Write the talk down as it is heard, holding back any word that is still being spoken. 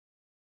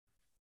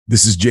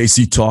This is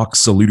JC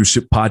Talks, a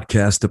leadership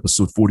podcast,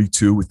 episode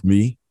 42 with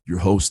me, your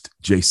host,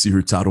 JC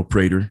Hurtado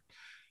Prater.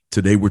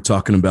 Today, we're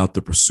talking about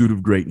the pursuit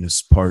of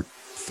greatness, part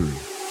 3.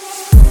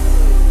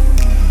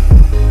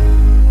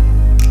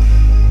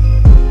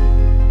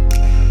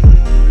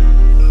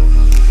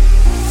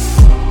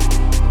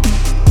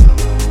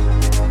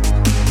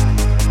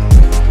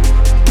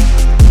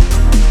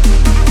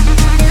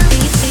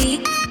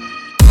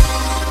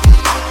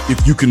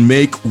 If you can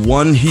make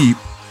one heap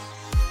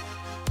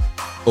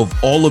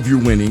of all of your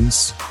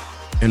winnings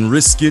and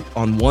risk it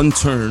on one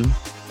turn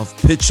of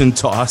pitch and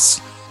toss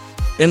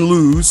and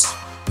lose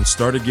and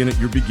start again at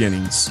your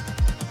beginnings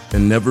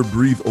and never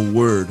breathe a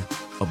word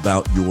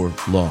about your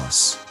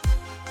loss.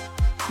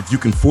 If you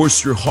can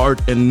force your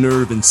heart and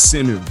nerve and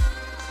sinew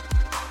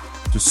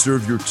to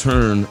serve your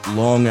turn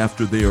long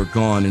after they are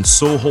gone and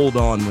so hold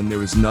on when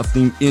there is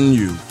nothing in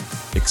you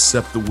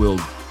except the will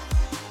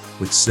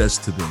which says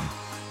to them,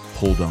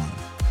 hold on.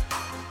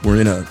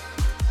 We're in a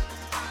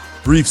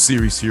brief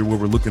series here where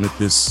we're looking at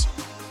this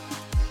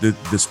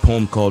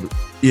poem called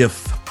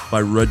If by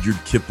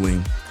Rudyard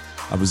Kipling.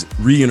 I was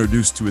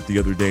reintroduced to it the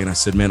other day and I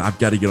said, man, I've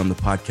got to get on the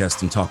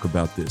podcast and talk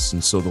about this.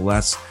 And so the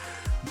last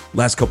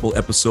couple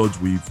episodes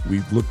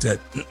we've looked at,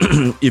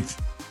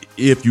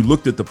 if you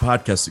looked at the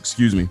podcast,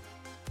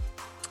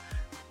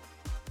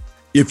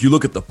 if you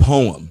look at the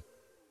poem,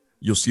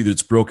 you'll see that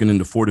it's broken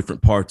into 4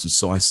 different parts. And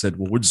so I said,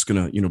 well, we're just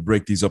going to,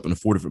 break these up into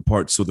 4 different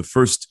parts. So the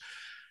first,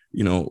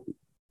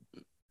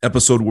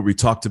 episode where we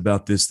talked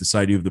about this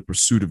idea of the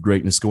pursuit of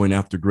greatness, going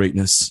after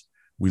greatness,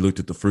 we looked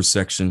at the first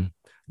section.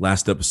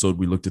 Last episode,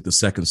 we looked at the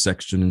second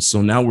section. And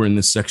so now we're in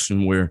this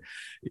section where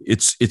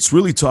it's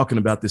really talking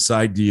about this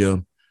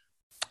idea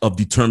of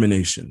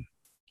determination.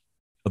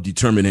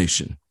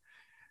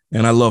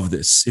 And I love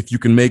this. If you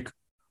can make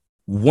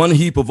one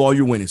heap of all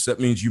your winnings, that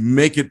means you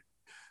make it,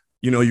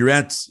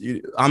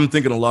 I'm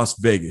thinking of Las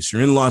Vegas.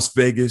 You're in Las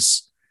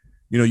Vegas,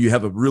 you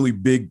have a really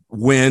big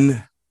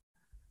win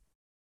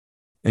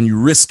and you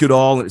risk it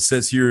all. And it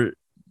says here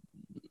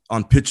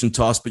on pitch and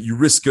toss, but you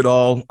risk it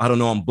all. I don't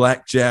know, on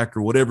blackjack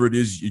or whatever it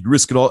is, you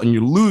risk it all and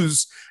you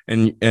lose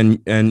and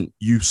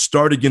you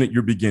start again at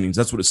your beginnings.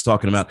 That's what it's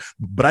talking about.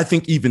 But I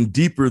think even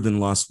deeper than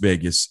Las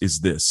Vegas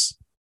is this.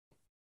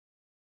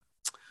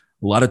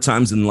 A lot of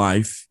times in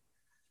life,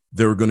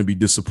 there are going to be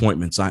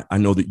disappointments. I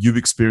know that you've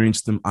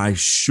experienced them. I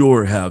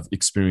sure have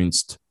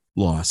experienced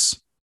loss.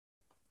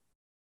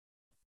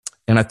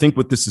 And I think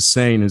what this is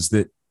saying is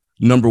that,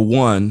 number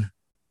one,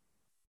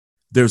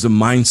 there's a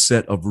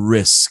mindset of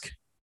risk. It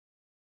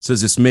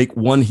says it's make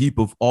one heap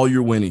of all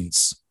your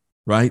winnings,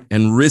 right?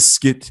 And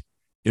risk it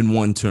in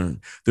one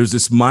turn. There's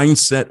this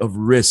mindset of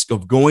risk,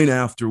 of going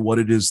after what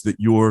it is that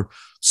you're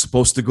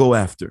supposed to go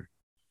after.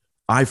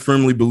 I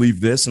firmly believe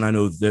this, and I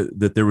know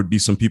that there would be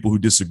some people who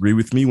disagree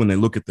with me when they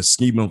look at the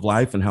scheme of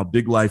life and how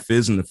big life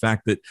is and the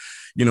fact that,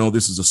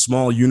 this is a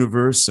small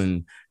universe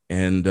and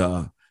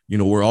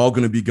we're all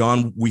going to be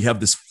gone. We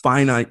have this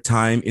finite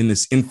time in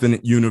this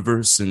infinite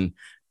universe and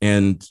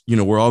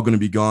we're all going to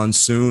be gone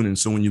soon. And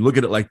so when you look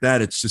at it like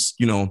that, it's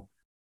just,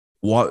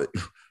 why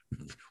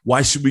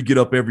should we get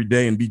up every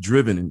day and be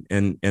driven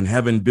and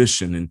have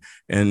ambition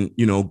and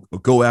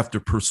go after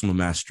personal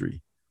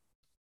mastery?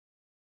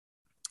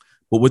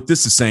 But what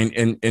this is saying,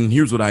 and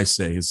here's what I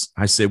say is,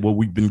 well,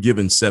 we've been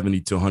given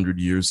 70 to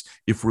 100 years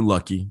if we're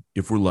lucky.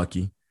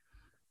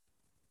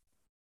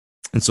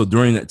 And so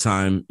during that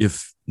time,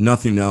 if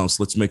nothing else,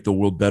 let's make the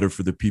world better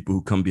for the people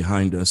who come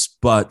behind us.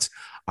 But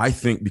I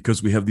think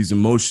because we have these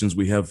emotions,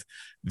 we have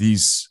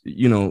these,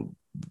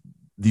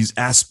 these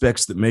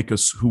aspects that make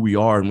us who we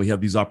are, and we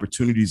have these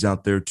opportunities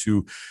out there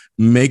to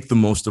make the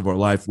most of our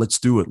life. Let's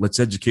do it. Let's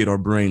educate our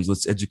brains.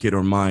 Let's educate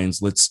our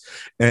minds. Let's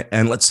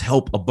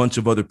help a bunch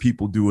of other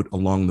people do it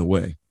along the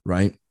way,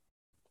 right?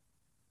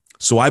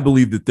 So I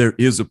believe that there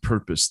is a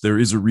purpose. There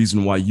is a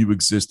reason why you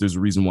exist. There's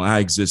a reason why I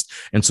exist.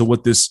 And so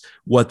what this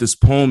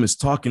poem is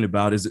talking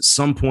about is at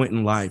some point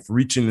in life,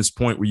 reaching this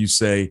point where you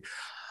say,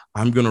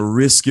 I'm going to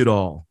risk it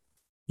all.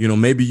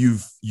 Maybe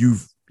you've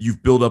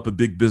built up a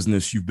big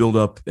business, you've built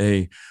up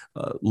a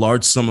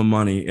large sum of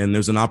money, and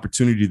there's an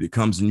opportunity that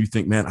comes and you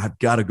think, man, I've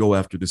got to go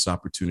after this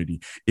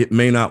opportunity. It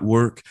may not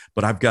work,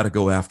 but I've got to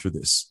go after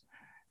this.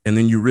 And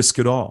then you risk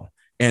it all.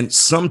 And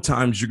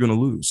sometimes you're going to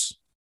lose.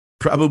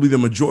 Probably the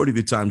majority of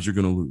the times you're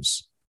going to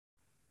lose.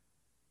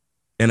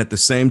 And at the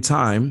same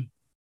time,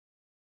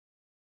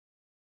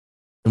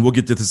 and we'll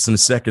get to this in a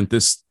second,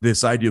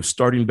 this idea of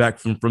starting back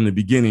from the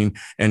beginning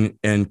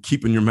and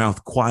keeping your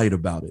mouth quiet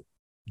about it,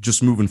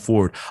 just moving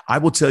forward. I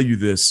will tell you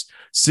this,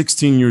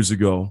 16 years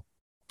ago,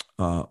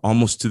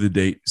 almost to the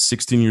date,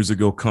 16 years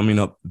ago, coming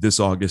up this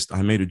August,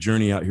 I made a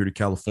journey out here to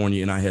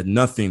California and I had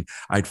nothing.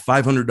 I had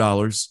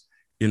 $500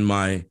 in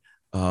my,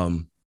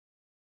 I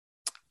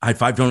had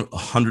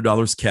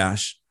 $500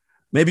 cash.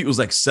 Maybe it was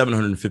like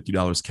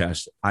 $750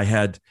 cash. I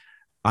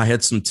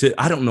had some tips.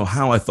 I don't know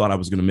how I thought I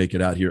was going to make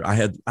it out here. I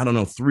had, $300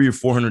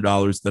 or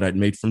 $400 that I'd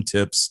made from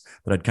tips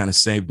that I'd kind of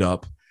saved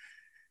up.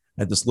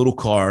 I had this little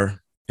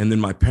car. And then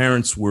my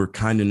parents were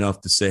kind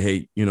enough to say,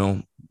 hey,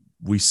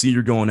 we see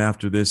you're going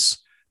after this.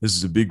 This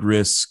is a big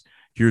risk.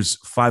 Here's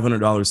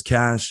 $500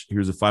 cash.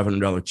 Here's a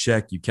 $500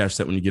 check. You cash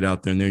that when you get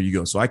out there, and there you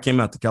go. So I came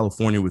out to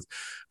California with,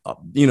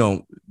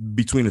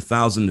 between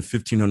 $1,000 to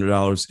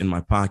 $1,500 in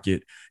my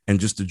pocket and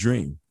just a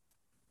dream.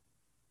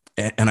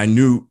 And I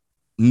knew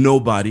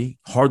nobody,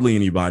 hardly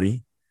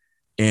anybody.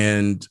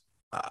 And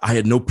I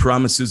had no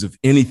promises of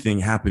anything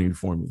happening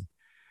for me.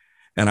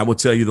 And I will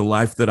tell you, the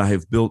life that I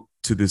have built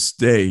to this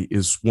day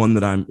is one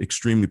that I'm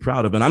extremely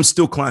proud of. And I'm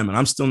still climbing.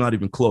 I'm still not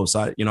even close.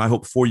 I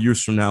hope 4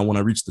 years from now, when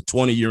I reach the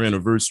 20-year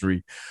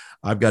anniversary,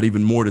 I've got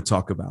even more to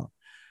talk about.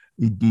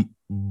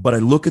 But I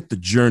look at the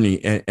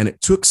journey, and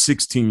it took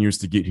 16 years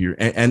to get here.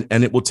 And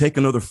it will take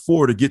another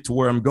 4 to get to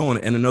where I'm going,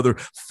 and another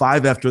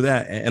 5 after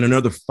that, and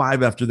another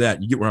 5 after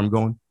that. You get where I'm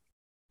going?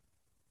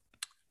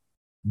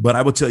 But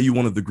I will tell you,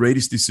 one of the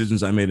greatest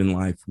decisions I made in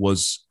life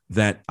was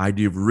that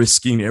idea of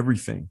risking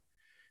everything.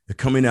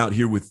 Coming out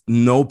here with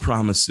no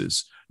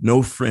promises,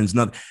 no friends,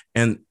 nothing,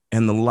 and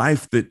the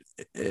life that,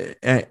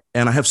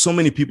 and I have so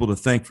many people to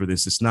thank for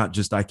this. It's not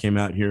just I came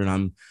out here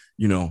and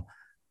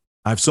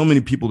I have so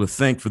many people to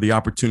thank for the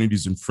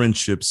opportunities and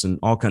friendships and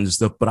all kinds of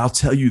stuff. But I'll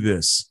tell you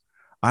this,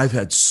 I've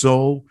had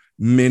so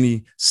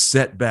many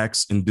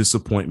setbacks and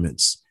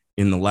disappointments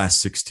in the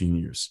last 16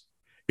 years.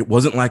 It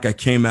wasn't like I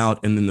came out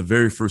and then the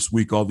very first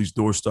week, all these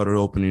doors started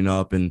opening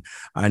up and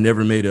I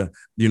never made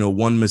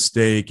one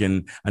mistake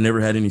and I never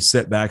had any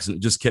setbacks and it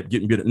just kept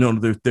getting better. No,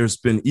 there's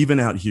been, even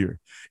out here,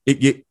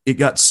 it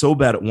got so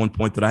bad at one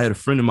point that I had a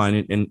friend of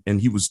mine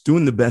and he was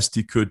doing the best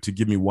he could to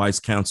give me wise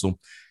counsel.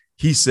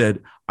 He said,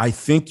 I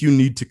think you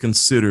need to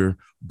consider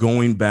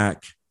going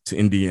back to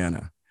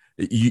Indiana.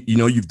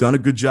 You've done a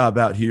good job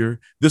out here.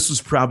 This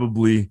was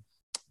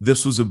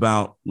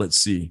about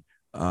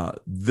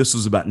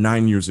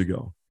 9 years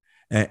ago.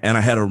 And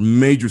I had a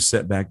major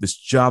setback, this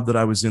job that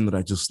I was in that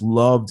I just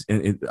loved.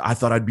 And I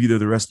thought I'd be there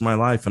the rest of my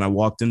life. And I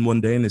walked in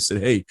one day and they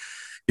said, hey,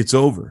 it's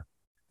over.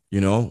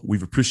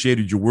 We've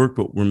appreciated your work,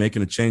 but we're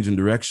making a change in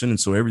direction. And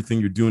so everything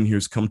you're doing here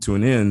has come to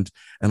an end.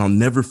 And I'll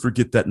never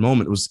forget that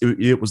moment.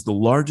 It was the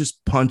largest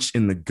punch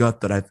in the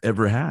gut that I've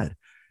ever had.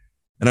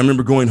 And I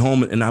remember going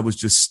home and I was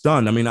just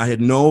stunned. I mean, I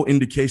had no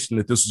indication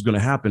that this was going to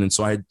happen. And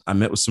so I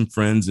met with some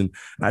friends and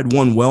I had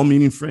one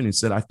well-meaning friend who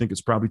said, I think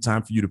it's probably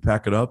time for you to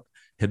pack it up,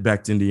 head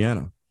back to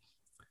Indiana.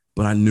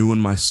 But I knew in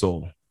my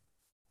soul,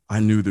 I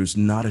knew there's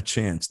not a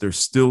chance. There's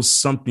still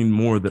something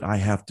more that I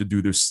have to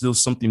do. There's still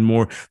something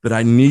more that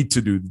I need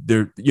to do.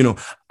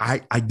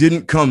 I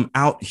didn't come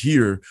out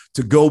here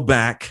to go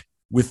back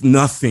with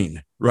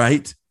nothing,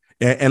 right?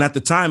 And at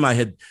the time I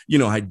had,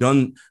 I'd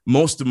done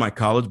most of my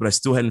college, but I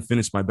still hadn't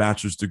finished my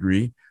bachelor's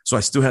degree. So I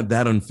still had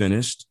that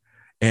unfinished.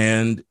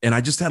 And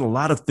I just had a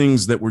lot of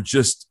things that were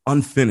just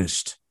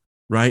unfinished.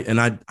 Right.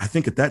 And I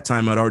think at that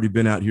time I'd already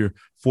been out here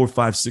 4,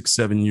 5, 6,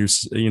 7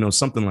 years,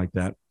 something like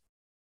that.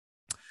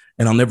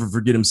 And I'll never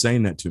forget him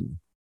saying that to me.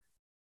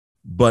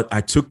 But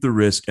I took the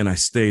risk and I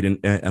stayed.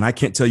 And I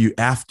can't tell you,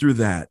 after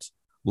that,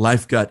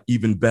 life got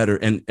even better.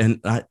 And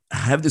I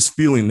have this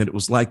feeling that it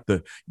was like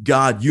the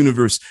God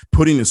universe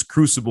putting this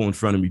crucible in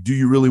front of me. Do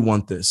you really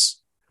want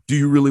this? Do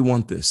you really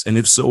want this? And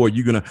if so, I'm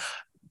going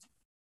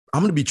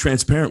to be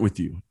transparent with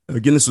you.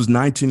 Again, this was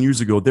 19 years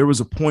ago. There was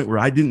a point where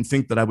I didn't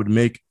think that I would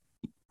make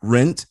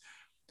rent.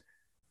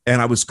 And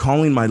I was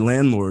calling my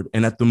landlord.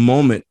 And at the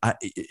moment,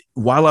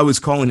 while I was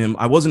calling him,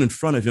 I wasn't in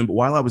front of him, but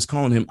while I was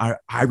calling him,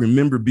 I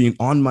remember being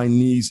on my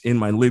knees in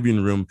my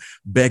living room,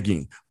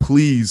 begging,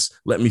 please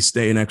let me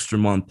stay an extra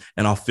month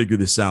and I'll figure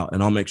this out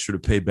and I'll make sure to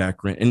pay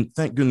back rent. And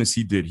thank goodness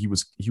he did. He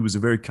was a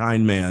very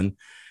kind man.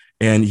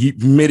 And he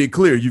made it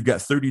clear, you've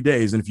got 30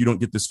 days. And if you don't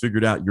get this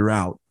figured out, you're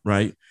out.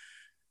 Right.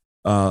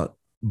 But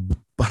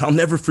I'll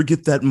never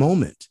forget that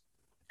moment.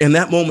 And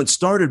that moment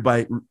started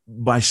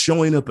by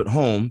showing up at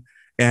home.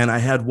 And I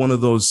had one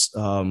of those,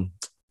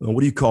 what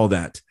do you call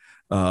that?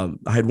 I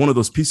had one of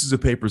those pieces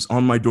of papers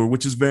on my door,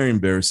 which is very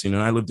embarrassing.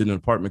 And I lived in an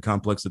apartment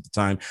complex at the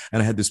time.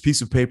 And I had this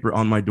piece of paper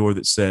on my door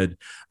that said,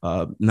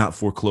 not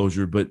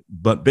foreclosure,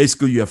 but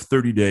basically you have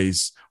 30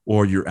 days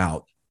or you're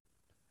out.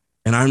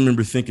 And I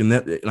remember thinking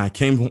that, and I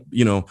came,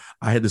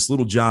 I had this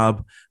little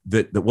job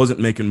that wasn't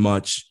making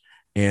much.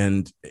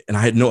 And I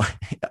had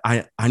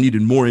I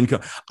needed more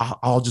income.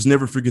 I'll just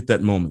never forget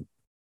that moment.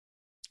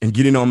 And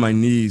getting on my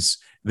knees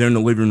there in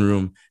the living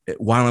room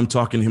while I'm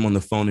talking to him on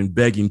the phone and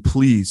begging,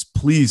 please,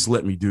 please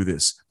let me do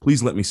this.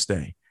 Please let me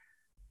stay.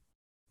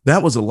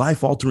 That was a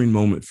life-altering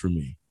moment for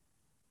me.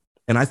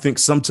 And I think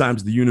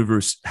sometimes the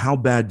universe, how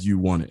bad do you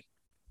want it?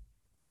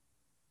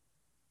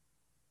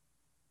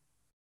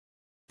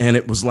 And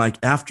it was like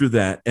after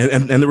that,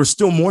 and there were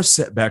still more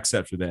setbacks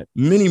after that,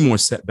 many more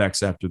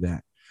setbacks after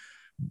that.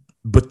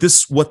 But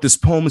what this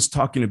poem is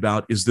talking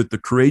about is that the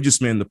courageous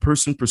man, the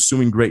person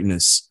pursuing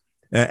greatness,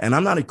 and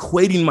I'm not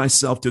equating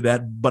myself to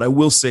that, but I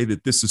will say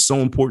that this is so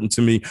important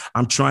to me.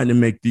 I'm trying to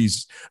make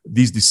these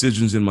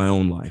decisions in my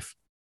own life.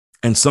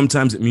 And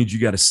sometimes it means you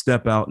got to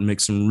step out and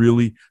make some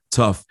really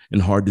tough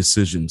and hard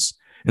decisions.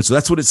 And so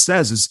that's what it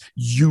says is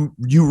you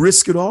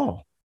risk it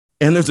all.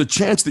 And there's a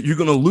chance that you're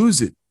going to lose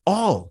it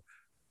all.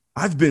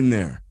 I've been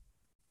there.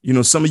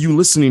 Some of you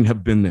listening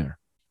have been there.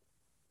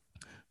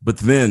 But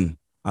then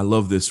I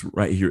love this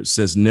right here. It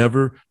says,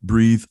 never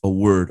breathe a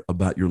word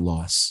about your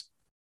loss.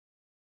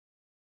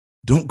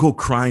 Don't go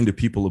crying to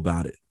people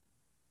about it.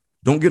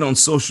 Don't get on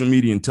social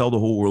media and tell the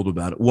whole world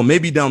about it. Well,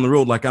 maybe down the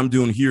road, like I'm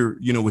doing here,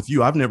 with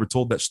you, I've never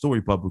told that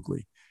story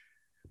publicly,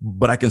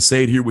 but I can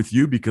say it here with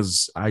you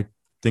because I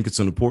think it's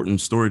an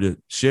important story to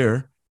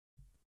share.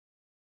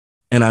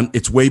 And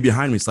it's way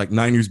behind me. It's like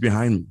 9 years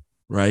behind me,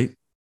 right?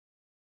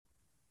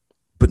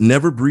 But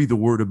never breathe a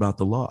word about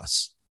the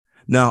loss.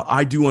 Now,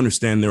 I do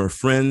understand there are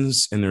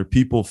friends and there are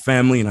people,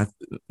 family,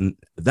 and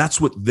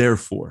that's what they're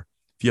for.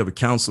 If you have a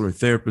counselor, a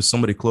therapist,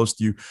 somebody close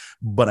to you,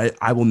 but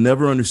I will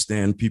never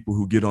understand people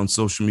who get on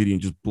social media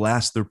and just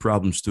blast their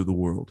problems to the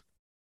world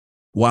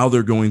while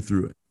they're going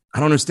through it. I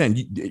don't understand.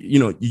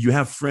 You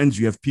have friends,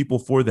 you have people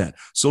for that.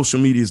 Social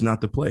media is not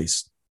the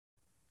place.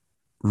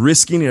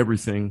 Risking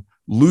everything,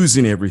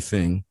 losing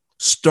everything,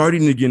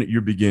 starting again at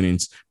your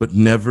beginnings, but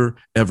never,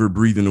 ever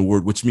breathing a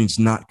word, which means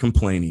not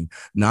complaining,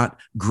 not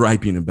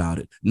griping about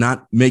it,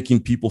 not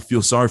making people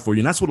feel sorry for you.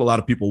 And that's what a lot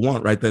of people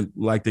want, right? That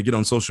like they get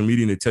on social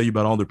media and they tell you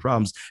about all their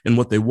problems. And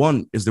what they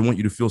want is they want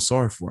you to feel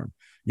sorry for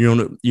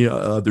them.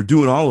 They're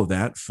doing all of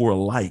that for a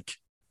like.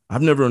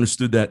 I've never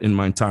understood that in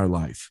my entire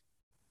life.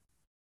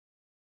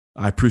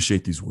 I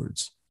appreciate these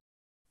words.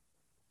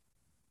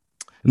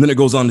 And then it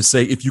goes on to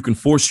say, if you can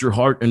force your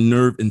heart and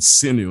nerve and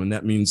sinew, and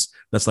that means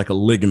that's like a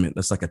ligament,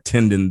 that's like a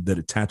tendon that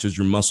attaches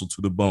your muscle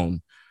to the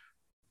bone.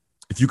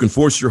 If you can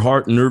force your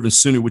heart and nerve and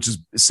sinew, which is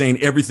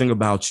saying everything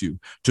about you,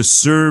 to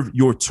serve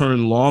your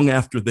turn long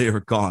after they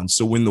are gone.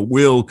 So when the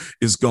will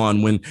is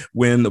gone,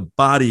 when the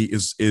body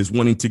is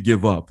wanting to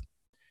give up,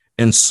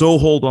 and so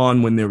hold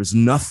on when there is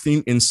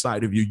nothing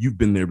inside of you. You've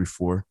been there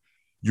before.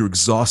 You're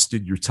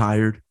exhausted. You're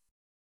tired.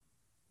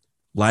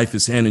 Life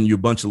is handing you a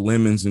bunch of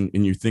lemons and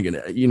you're thinking,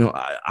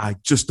 I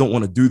just don't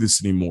want to do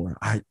this anymore.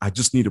 I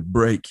just need a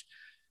break.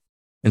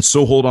 And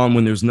so hold on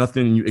when there's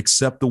nothing, and you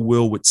accept the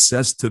will which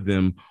says to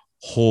them,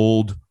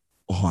 hold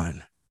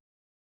on.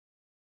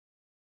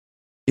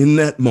 In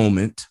that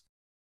moment,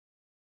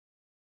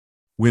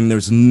 when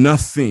there's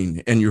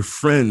nothing and your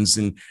friends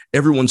and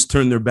everyone's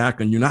turned their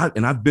back on you,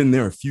 and I've been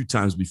there a few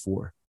times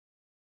before,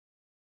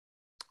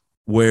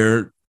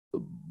 where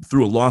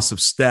through a loss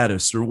of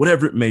status or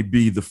whatever it may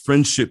be, the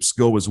friendships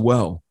go as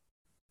well.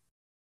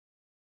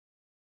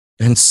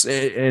 And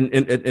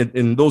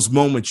in those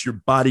moments, your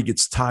body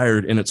gets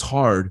tired and it's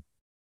hard.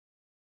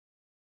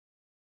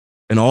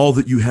 And all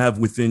that you have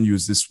within you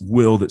is this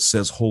will that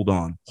says, hold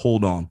on,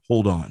 hold on,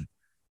 hold on.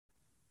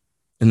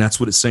 And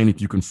that's what it's saying.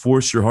 If you can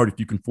force your heart, if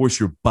you can force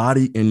your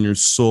body and your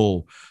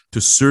soul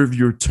to serve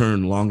your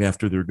turn long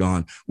after they're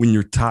gone, when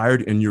you're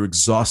tired and you're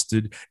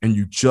exhausted and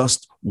you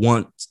just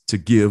want to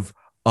give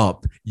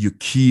up, you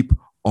keep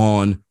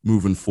on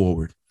moving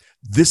forward.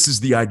 This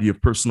is the idea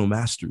of personal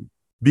mastery,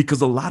 because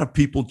a lot of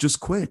people just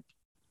quit.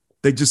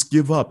 They just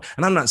give up.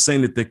 And I'm not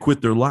saying that they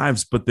quit their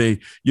lives, but they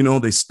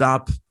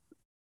stop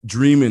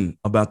dreaming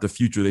about the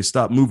future. They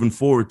stop moving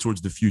forward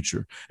towards the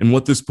future. And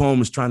what this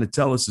poem is trying to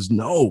tell us is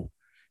no,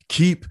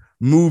 keep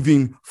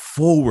moving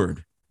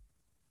forward.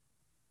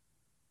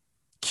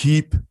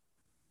 Keep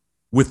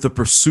with the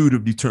pursuit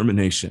of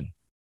determination.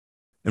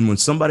 And when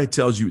somebody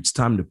tells you it's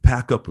time to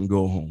pack up and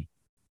go home,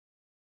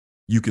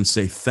 you can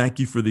say, thank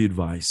you for the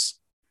advice,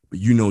 but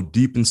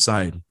deep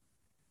inside,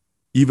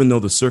 even though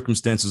the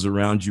circumstances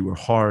around you are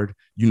hard,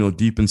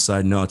 deep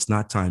inside, no, it's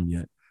not time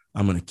yet.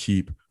 I'm going to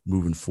keep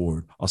moving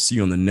forward. I'll see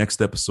you on the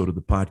next episode of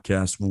the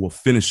podcast. We'll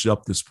finish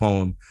up this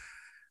poem.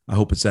 I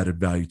hope it's added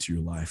value to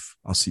your life.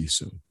 I'll see you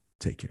soon.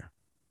 Take care.